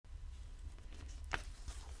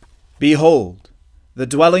Behold, the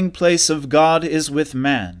dwelling place of God is with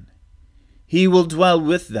man. He will dwell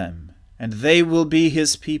with them, and they will be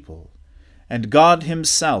his people, and God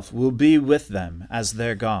himself will be with them as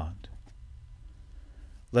their God.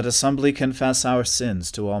 Let us humbly confess our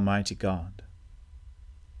sins to Almighty God.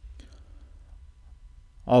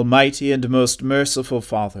 Almighty and most merciful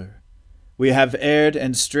Father, we have erred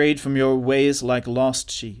and strayed from your ways like lost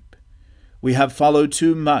sheep. We have followed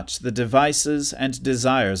too much the devices and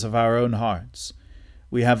desires of our own hearts.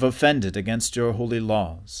 We have offended against your holy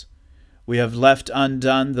laws. We have left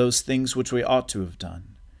undone those things which we ought to have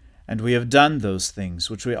done, and we have done those things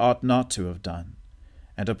which we ought not to have done.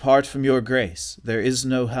 And apart from your grace, there is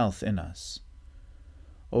no health in us.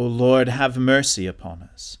 O Lord, have mercy upon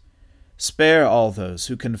us. Spare all those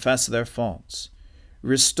who confess their faults.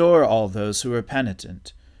 Restore all those who are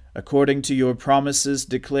penitent, according to your promises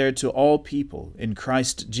declared to all people in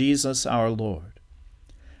Christ Jesus our Lord.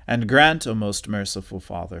 And grant, O most merciful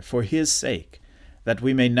Father, for his sake, that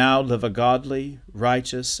we may now live a godly,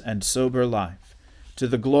 righteous, and sober life, to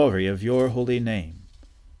the glory of your holy name.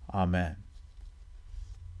 Amen.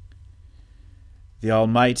 The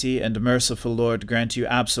Almighty and merciful Lord grant you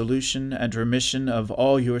absolution and remission of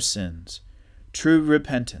all your sins, true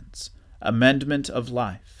repentance, amendment of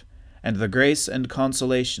life, and the grace and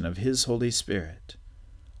consolation of his Holy Spirit.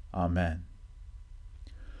 Amen.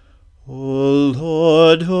 O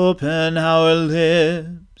Lord, open our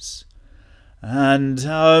lips, and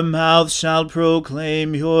our mouth shall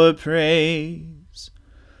proclaim your praise.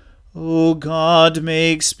 O God,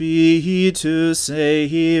 make speed to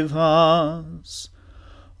save us.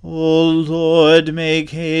 O Lord, make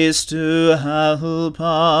haste to help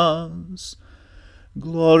us.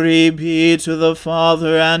 Glory be to the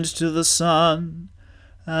Father, and to the Son,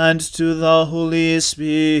 and to the Holy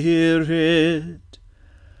Spirit,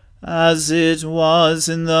 as it was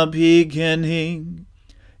in the beginning,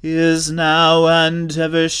 is now, and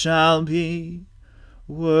ever shall be,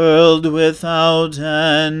 world without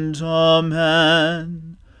end.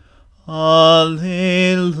 Amen. Alleluia.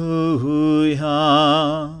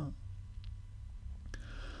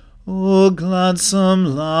 O gladsome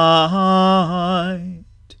light,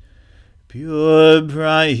 pure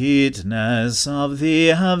brightness of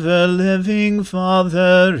the ever-living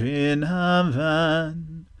Father in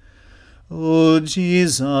heaven, O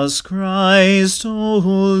Jesus Christ,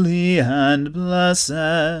 holy and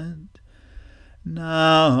blessed,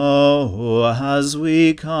 now as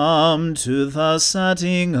we come to the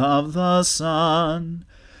setting of the sun,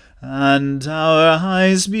 and our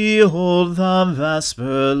eyes behold the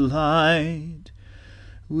vesper light,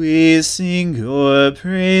 we sing your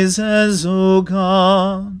praises, O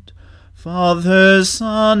God, Father,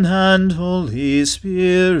 Son, and Holy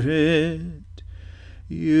Spirit.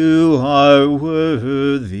 You are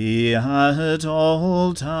worthy at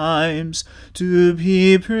all times to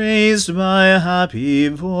be praised by happy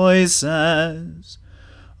voices,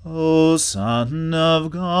 O Son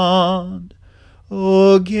of God,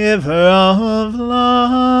 O Giver of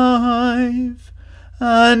life,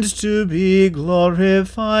 and to be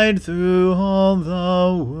glorified through all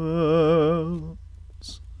the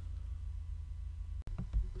worlds.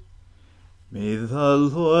 May the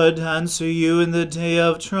Lord answer you in the day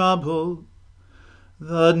of trouble.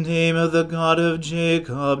 The name of the God of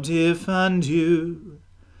Jacob defend you.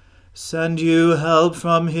 Send you help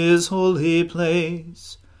from his holy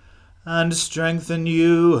place, and strengthen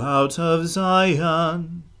you out of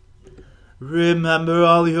Zion. Remember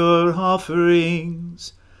all your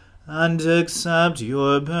offerings, and accept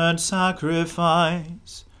your burnt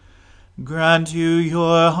sacrifice. Grant you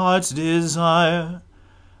your heart's desire,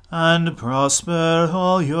 and prosper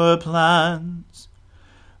all your plans.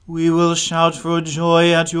 We will shout for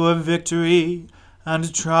joy at your victory,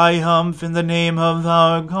 and triumph in the name of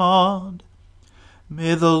our God.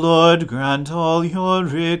 May the Lord grant all your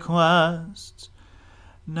requests.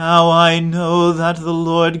 Now I know that the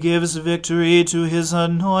Lord gives victory to his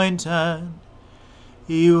anointed.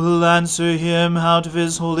 He will answer him out of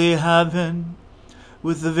his holy heaven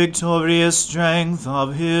with the victorious strength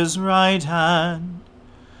of his right hand.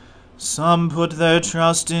 Some put their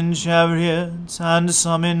trust in chariots, and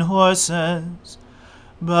some in horses,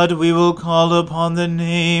 but we will call upon the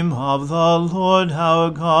name of the Lord our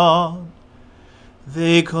God.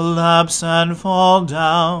 They collapse and fall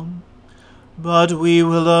down, but we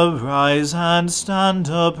will arise and stand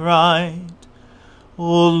upright.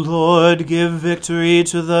 O Lord, give victory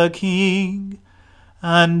to the King,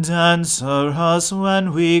 and answer us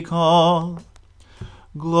when we call.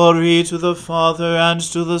 Glory to the Father, and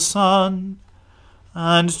to the Son,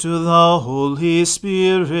 and to the Holy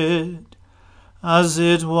Spirit, as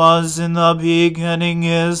it was in the beginning,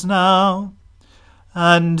 is now,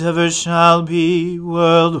 and ever shall be,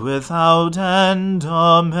 world without end.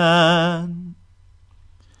 Amen.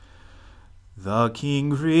 The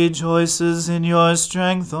King rejoices in your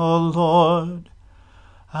strength, O Lord.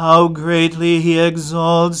 How greatly he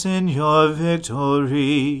exalts in your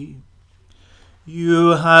victory. You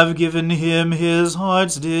have given him his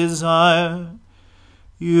heart's desire.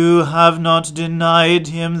 You have not denied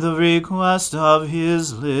him the request of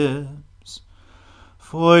his lips.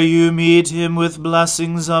 For you meet him with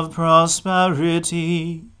blessings of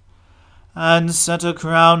prosperity, and set a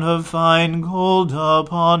crown of fine gold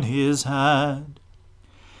upon his head.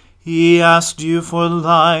 He asked you for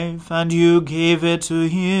life, and you gave it to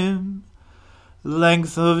him,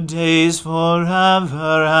 length of days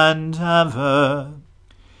forever and ever.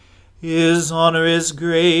 His honor is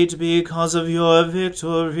great because of your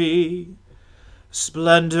victory.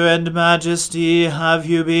 Splendor and majesty have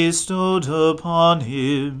you bestowed upon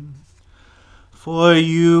him. For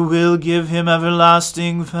you will give him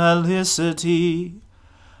everlasting felicity,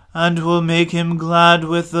 and will make him glad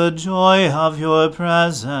with the joy of your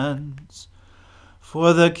presence.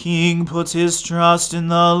 For the King puts his trust in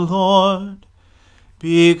the Lord.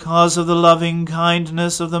 Because of the loving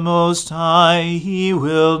kindness of the Most High, he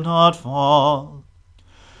will not fall.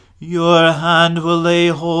 Your hand will lay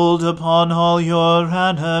hold upon all your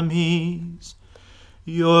enemies.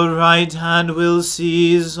 Your right hand will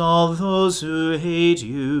seize all those who hate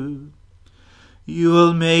you. You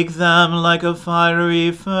will make them like a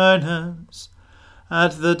fiery furnace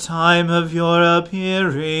at the time of your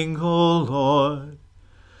appearing, O Lord.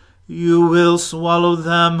 You will swallow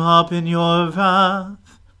them up in your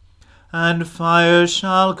wrath, and fire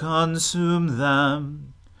shall consume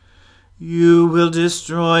them. You will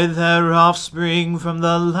destroy their offspring from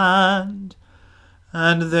the land,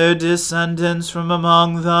 and their descendants from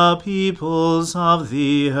among the peoples of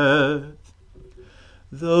the earth.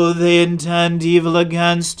 Though they intend evil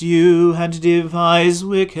against you and devise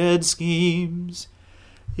wicked schemes,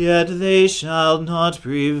 yet they shall not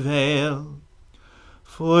prevail.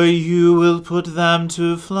 For you will put them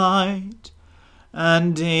to flight,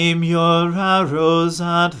 and aim your arrows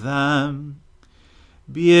at them.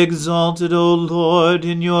 Be exalted, O Lord,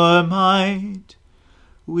 in your might.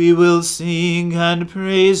 We will sing and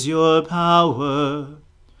praise your power.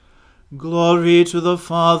 Glory to the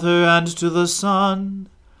Father, and to the Son,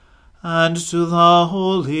 and to the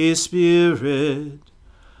Holy Spirit,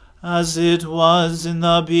 as it was in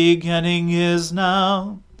the beginning, is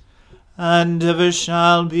now, and ever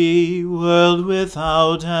shall be, world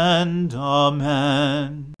without end.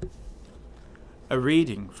 Amen. A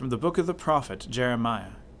reading from the book of the prophet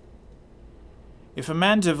Jeremiah. If a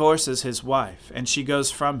man divorces his wife, and she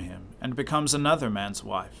goes from him, and becomes another man's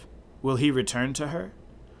wife, will he return to her?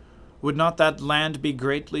 Would not that land be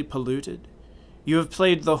greatly polluted? You have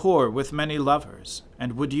played the whore with many lovers,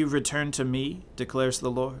 and would you return to me, declares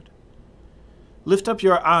the Lord? Lift up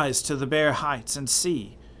your eyes to the bare heights, and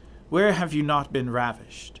see, where have you not been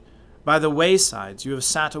ravished? By the waysides you have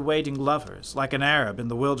sat awaiting lovers, like an Arab in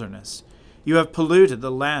the wilderness. You have polluted the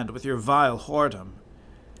land with your vile whoredom.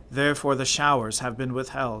 Therefore the showers have been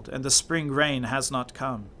withheld, and the spring rain has not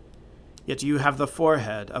come. Yet you have the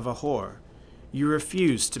forehead of a whore. You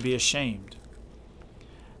refuse to be ashamed.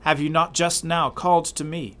 Have you not just now called to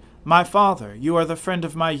me, My Father, you are the friend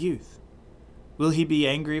of my youth? Will he be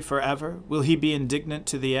angry forever? Will he be indignant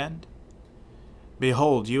to the end?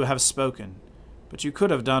 Behold, you have spoken, but you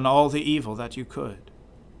could have done all the evil that you could.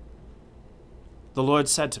 The Lord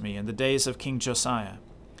said to me in the days of King Josiah,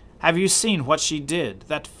 Have you seen what she did,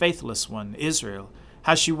 that faithless one, Israel?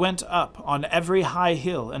 How she went up on every high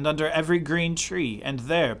hill and under every green tree, and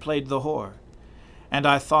there played the whore. And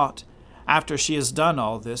I thought, after she has done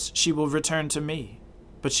all this, she will return to me.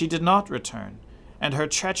 But she did not return, and her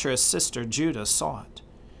treacherous sister Judah saw it.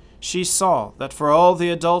 She saw that for all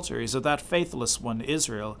the adulteries of that faithless one,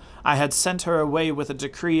 Israel, I had sent her away with a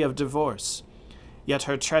decree of divorce. Yet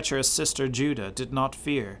her treacherous sister Judah did not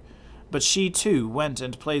fear, but she too went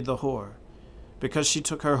and played the whore. Because she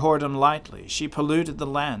took her whoredom lightly, she polluted the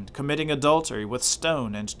land, committing adultery with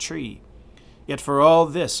stone and tree. Yet for all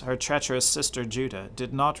this her treacherous sister Judah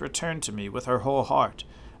did not return to me with her whole heart,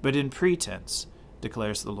 but in pretense,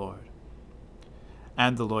 declares the Lord.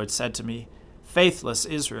 And the Lord said to me, Faithless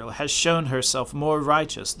Israel has shown herself more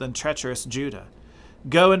righteous than treacherous Judah.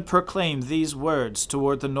 Go and proclaim these words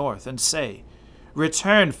toward the north, and say,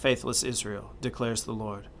 Return, faithless Israel, declares the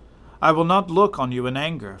Lord. I will not look on you in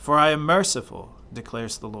anger, for I am merciful,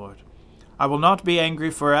 declares the Lord. I will not be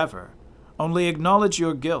angry forever. Only acknowledge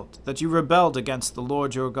your guilt, that you rebelled against the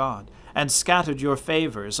Lord your God, and scattered your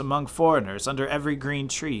favors among foreigners under every green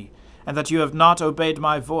tree, and that you have not obeyed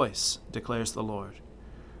my voice, declares the Lord.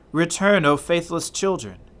 Return, O faithless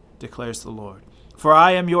children, declares the Lord, for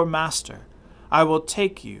I am your master. I will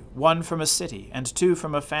take you, one from a city, and two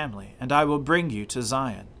from a family, and I will bring you to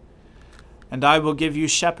Zion. And I will give you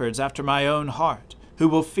shepherds after my own heart, who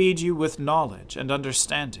will feed you with knowledge and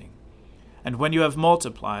understanding. And when you have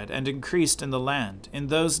multiplied and increased in the land, in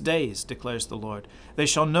those days, declares the Lord, they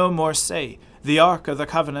shall no more say, the ark of the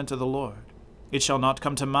covenant of the Lord. It shall not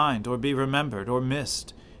come to mind, or be remembered, or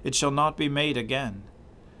missed. It shall not be made again.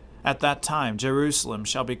 At that time Jerusalem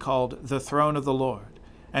shall be called the throne of the Lord,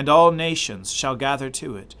 and all nations shall gather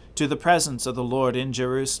to it, to the presence of the Lord in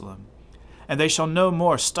Jerusalem. And they shall no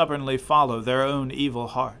more stubbornly follow their own evil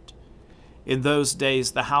heart. In those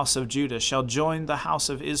days the house of Judah shall join the house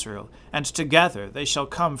of Israel, and together they shall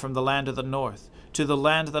come from the land of the north, to the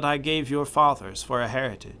land that I gave your fathers for a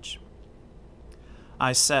heritage.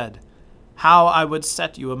 I said, how I would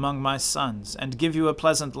set you among my sons, and give you a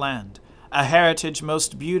pleasant land, a heritage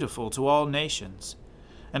most beautiful to all nations.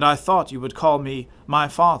 And I thought you would call me my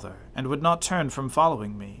father, and would not turn from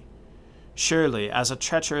following me. Surely, as a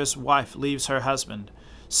treacherous wife leaves her husband,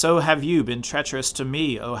 so have you been treacherous to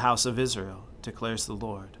me, O house of Israel, declares the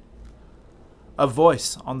Lord. A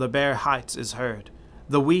voice on the bare heights is heard,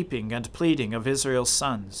 the weeping and pleading of Israel's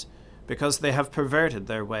sons, because they have perverted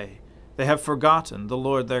their way, they have forgotten the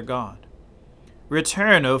Lord their God.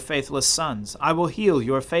 Return, O faithless sons, I will heal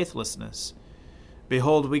your faithlessness.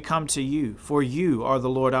 Behold, we come to you, for you are the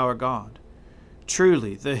Lord our God.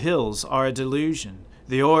 Truly, the hills are a delusion,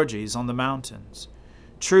 the orgies on the mountains.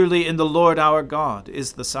 Truly in the Lord our God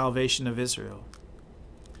is the salvation of Israel.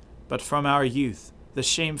 But from our youth the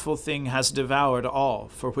shameful thing has devoured all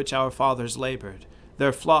for which our fathers labored,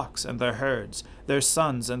 their flocks and their herds, their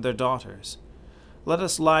sons and their daughters. Let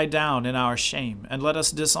us lie down in our shame, and let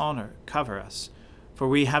us dishonor cover us, for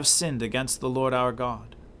we have sinned against the Lord our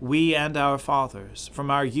God, we and our fathers,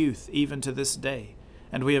 from our youth even to this day,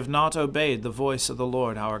 and we have not obeyed the voice of the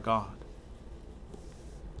Lord our God.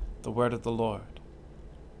 The word of the Lord.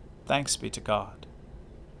 Thanks be to God.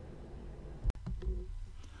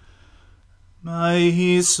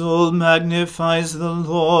 My soul magnifies the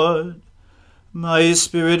Lord. My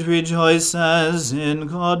spirit rejoices in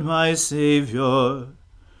God my Saviour.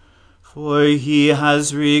 For he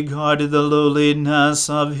has regarded the lowliness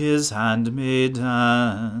of his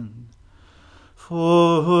handmaiden.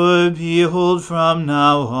 For behold, from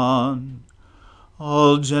now on,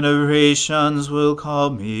 all generations will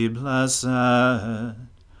call me blessed.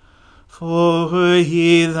 For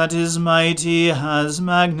he that is mighty has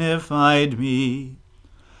magnified me,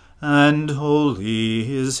 and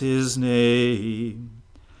holy is his name.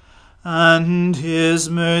 And his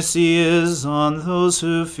mercy is on those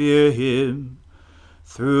who fear him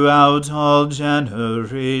throughout all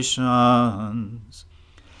generations.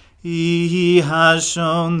 He has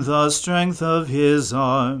shown the strength of his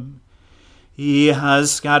arm. He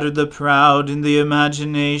has scattered the proud in the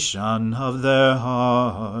imagination of their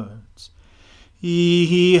heart.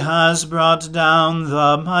 He has brought down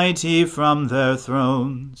the mighty from their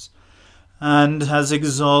thrones, and has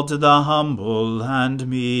exalted the humble and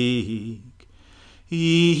meek.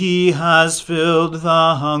 He has filled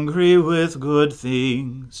the hungry with good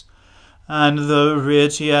things, and the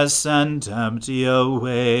rich he has sent empty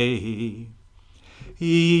away.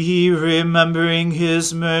 He, remembering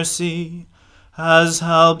his mercy, has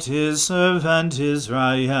helped his servant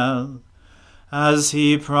Israel, as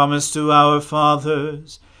he promised to our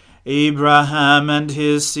fathers, Abraham and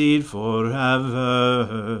his seed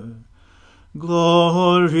forever.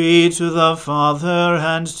 Glory to the Father,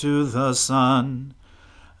 and to the Son,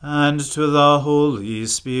 and to the Holy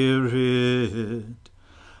Spirit,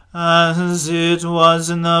 as it was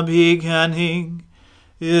in the beginning,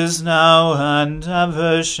 is now, and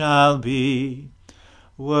ever shall be,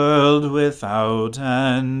 world without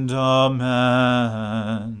end.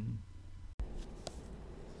 Amen.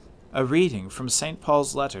 A reading from St.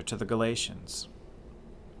 Paul's letter to the Galatians.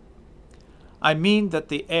 I mean that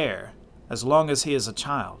the heir, as long as he is a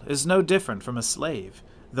child, is no different from a slave,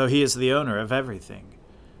 though he is the owner of everything.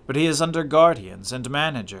 But he is under guardians and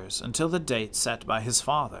managers until the date set by his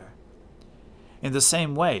father. In the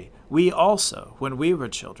same way, we also, when we were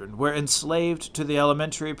children, were enslaved to the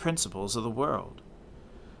elementary principles of the world.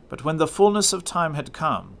 But when the fullness of time had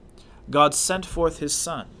come, God sent forth his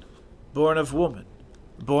Son, born of woman,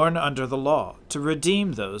 born under the law, to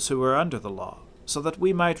redeem those who were under the law, so that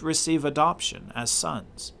we might receive adoption as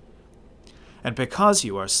sons. And because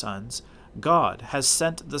you are sons, God has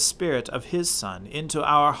sent the Spirit of his Son into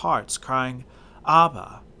our hearts, crying,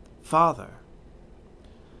 Abba, Father.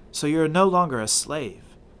 So you are no longer a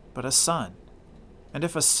slave, but a son, and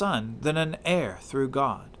if a son, then an heir through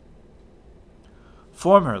God.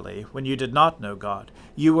 Formerly, when you did not know God,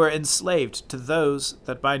 you were enslaved to those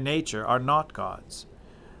that by nature are not God's.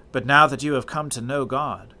 But now that you have come to know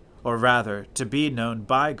God, or rather, to be known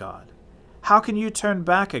by God, how can you turn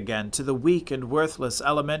back again to the weak and worthless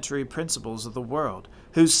elementary principles of the world,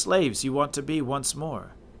 whose slaves you want to be once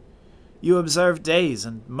more? You observe days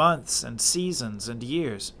and months and seasons and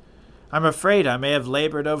years. I'm afraid I may have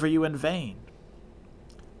labored over you in vain.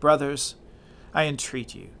 Brothers, I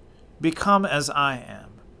entreat you, become as I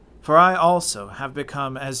am, for I also have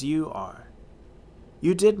become as you are.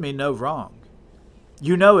 You did me no wrong.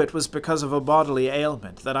 You know it was because of a bodily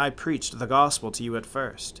ailment that I preached the gospel to you at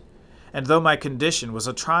first. And though my condition was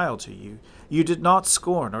a trial to you, you did not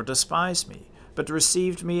scorn or despise me, but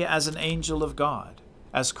received me as an angel of God,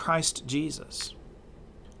 as Christ Jesus.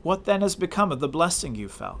 What then has become of the blessing you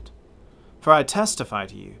felt? For I testify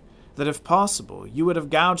to you that if possible you would have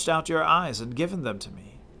gouged out your eyes and given them to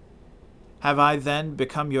me. Have I then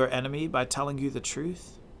become your enemy by telling you the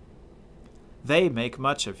truth? They make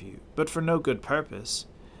much of you, but for no good purpose.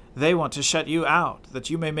 They want to shut you out, that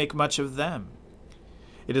you may make much of them.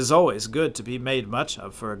 It is always good to be made much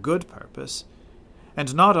of for a good purpose,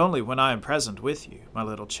 and not only when I am present with you, my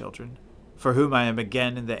little children, for whom I am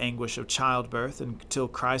again in the anguish of childbirth until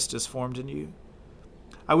Christ is formed in you.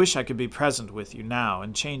 I wish I could be present with you now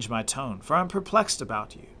and change my tone, for I am perplexed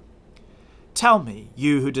about you. Tell me,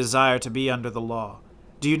 you who desire to be under the law,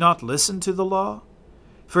 do you not listen to the law?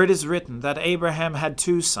 For it is written that Abraham had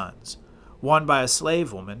 2 sons, one by a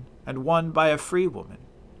slave woman and one by a free woman.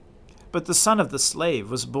 But the son of the slave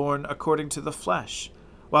was born according to the flesh,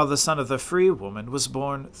 while the son of the free woman was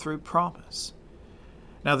born through promise.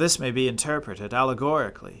 Now this may be interpreted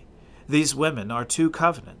allegorically. These women are 2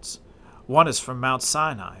 covenants. One is from Mount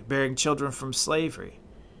Sinai, bearing children from slavery.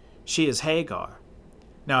 She is Hagar.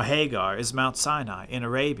 Now Hagar is Mount Sinai in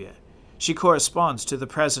Arabia. She corresponds to the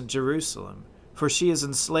present Jerusalem, for she is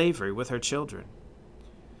in slavery with her children.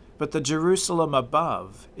 But the Jerusalem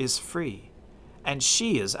above is free, and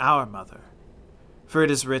she is our mother. For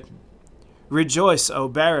it is written, Rejoice, O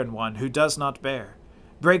barren one who does not bear.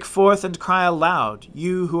 Break forth and cry aloud,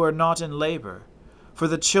 you who are not in labor. For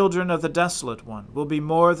the children of the desolate one will be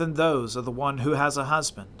more than those of the one who has a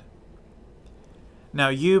husband. Now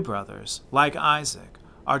you, brothers, like Isaac,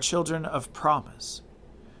 are children of promise.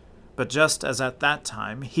 But just as at that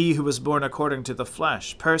time he who was born according to the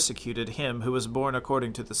flesh persecuted him who was born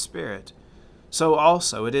according to the Spirit, so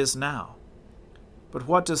also it is now. But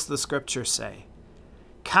what does the Scripture say?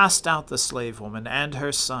 Cast out the slave woman and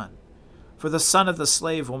her son, for the son of the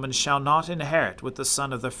slave woman shall not inherit with the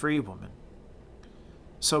son of the free woman.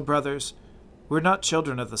 So, brothers, we're not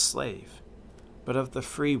children of the slave, but of the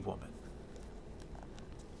free woman.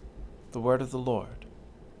 The word of the Lord.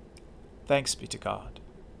 Thanks be to God.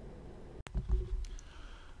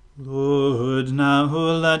 Lord, now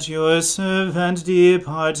let your servant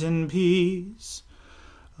depart in peace,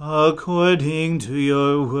 according to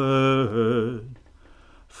your word.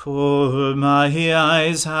 For my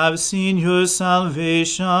eyes have seen your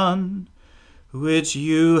salvation, which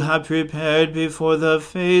you have prepared before the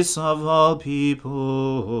face of all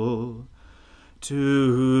people,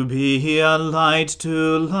 to be a light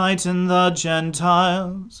to lighten the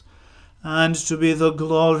Gentiles, and to be the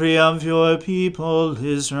glory of your people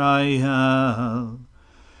Israel.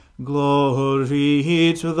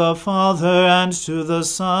 Glory to the Father, and to the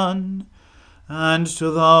Son, and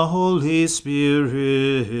to the Holy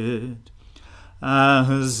Spirit,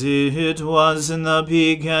 as it was in the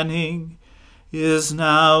beginning, is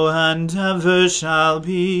now, and ever shall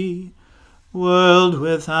be, world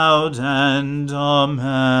without end.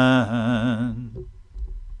 Amen.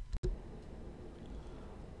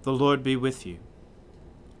 The Lord be with you.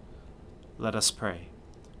 Let us pray.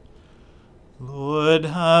 Lord,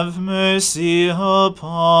 have mercy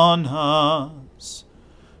upon us.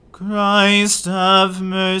 Christ, have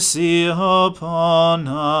mercy upon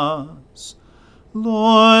us.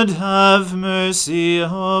 Lord, have mercy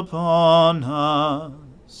upon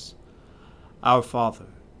us. Our Father,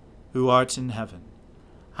 who art in heaven,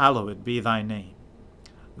 hallowed be thy name.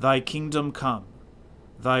 Thy kingdom come,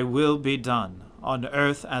 thy will be done, on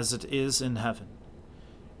earth as it is in heaven.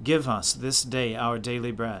 Give us this day our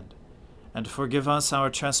daily bread, and forgive us our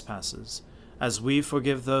trespasses, as we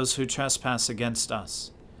forgive those who trespass against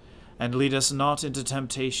us. And lead us not into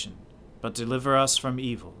temptation, but deliver us from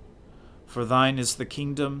evil. For thine is the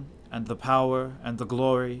kingdom, and the power, and the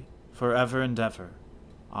glory, for ever and ever.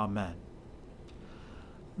 Amen.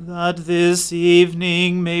 That this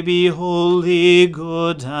evening may be holy,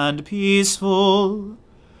 good, and peaceful,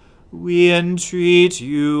 we entreat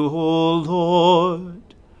you, O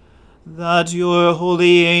Lord, that your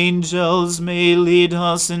holy angels may lead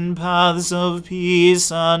us in paths of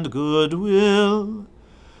peace and goodwill.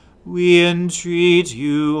 We entreat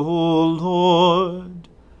you, O Lord,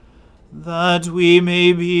 that we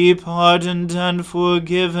may be pardoned and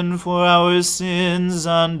forgiven for our sins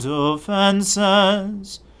and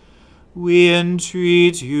offenses. We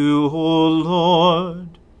entreat you, O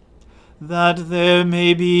Lord, that there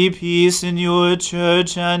may be peace in your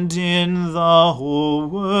church and in the whole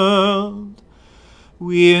world.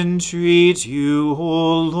 We entreat you,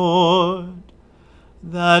 O Lord,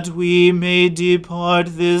 that we may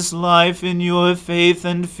depart this life in your faith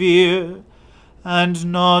and fear, and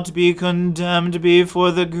not be condemned before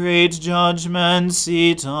the great judgment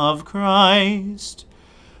seat of Christ.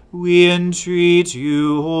 We entreat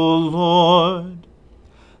you, O Lord,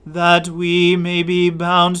 that we may be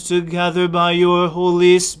bound together by your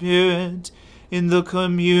Holy Spirit in the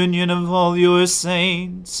communion of all your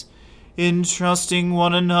saints, entrusting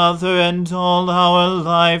one another and all our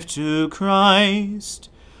life to Christ.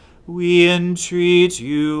 We entreat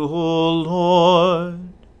you, O Lord.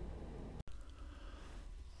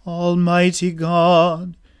 Almighty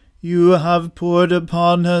God, you have poured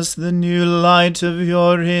upon us the new light of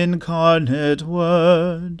your incarnate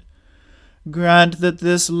Word. Grant that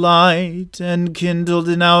this light, enkindled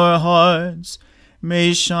in our hearts,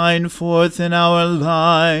 may shine forth in our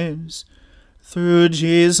lives, through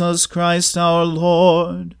Jesus Christ our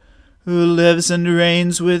Lord, who lives and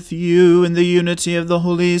reigns with you in the unity of the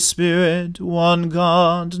Holy Spirit, one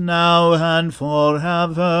God, now and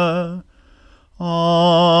forever.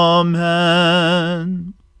 Amen.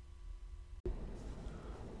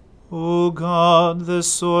 O God, the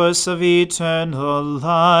source of eternal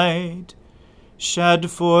light, shed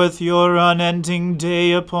forth your unending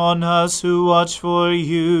day upon us who watch for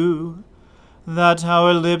you, that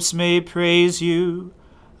our lips may praise you,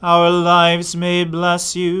 our lives may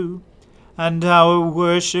bless you, and our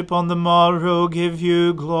worship on the morrow give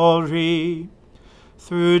you glory.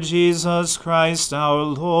 Through Jesus Christ our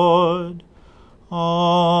Lord.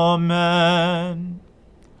 Amen.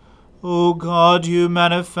 O God, you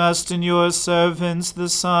manifest in your servants the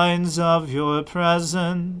signs of your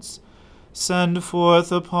presence. Send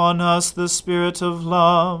forth upon us the Spirit of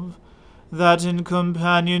love, that in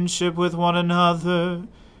companionship with one another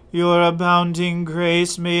your abounding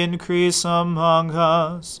grace may increase among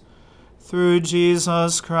us. Through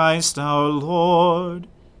Jesus Christ our Lord.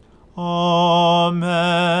 Amen.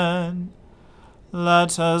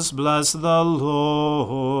 Let us bless the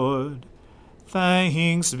Lord.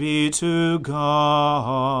 Thanks be to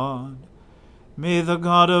God. May the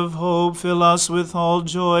God of hope fill us with all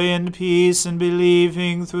joy and peace in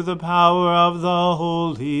believing through the power of the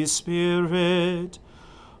Holy Spirit.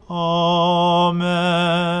 Amen.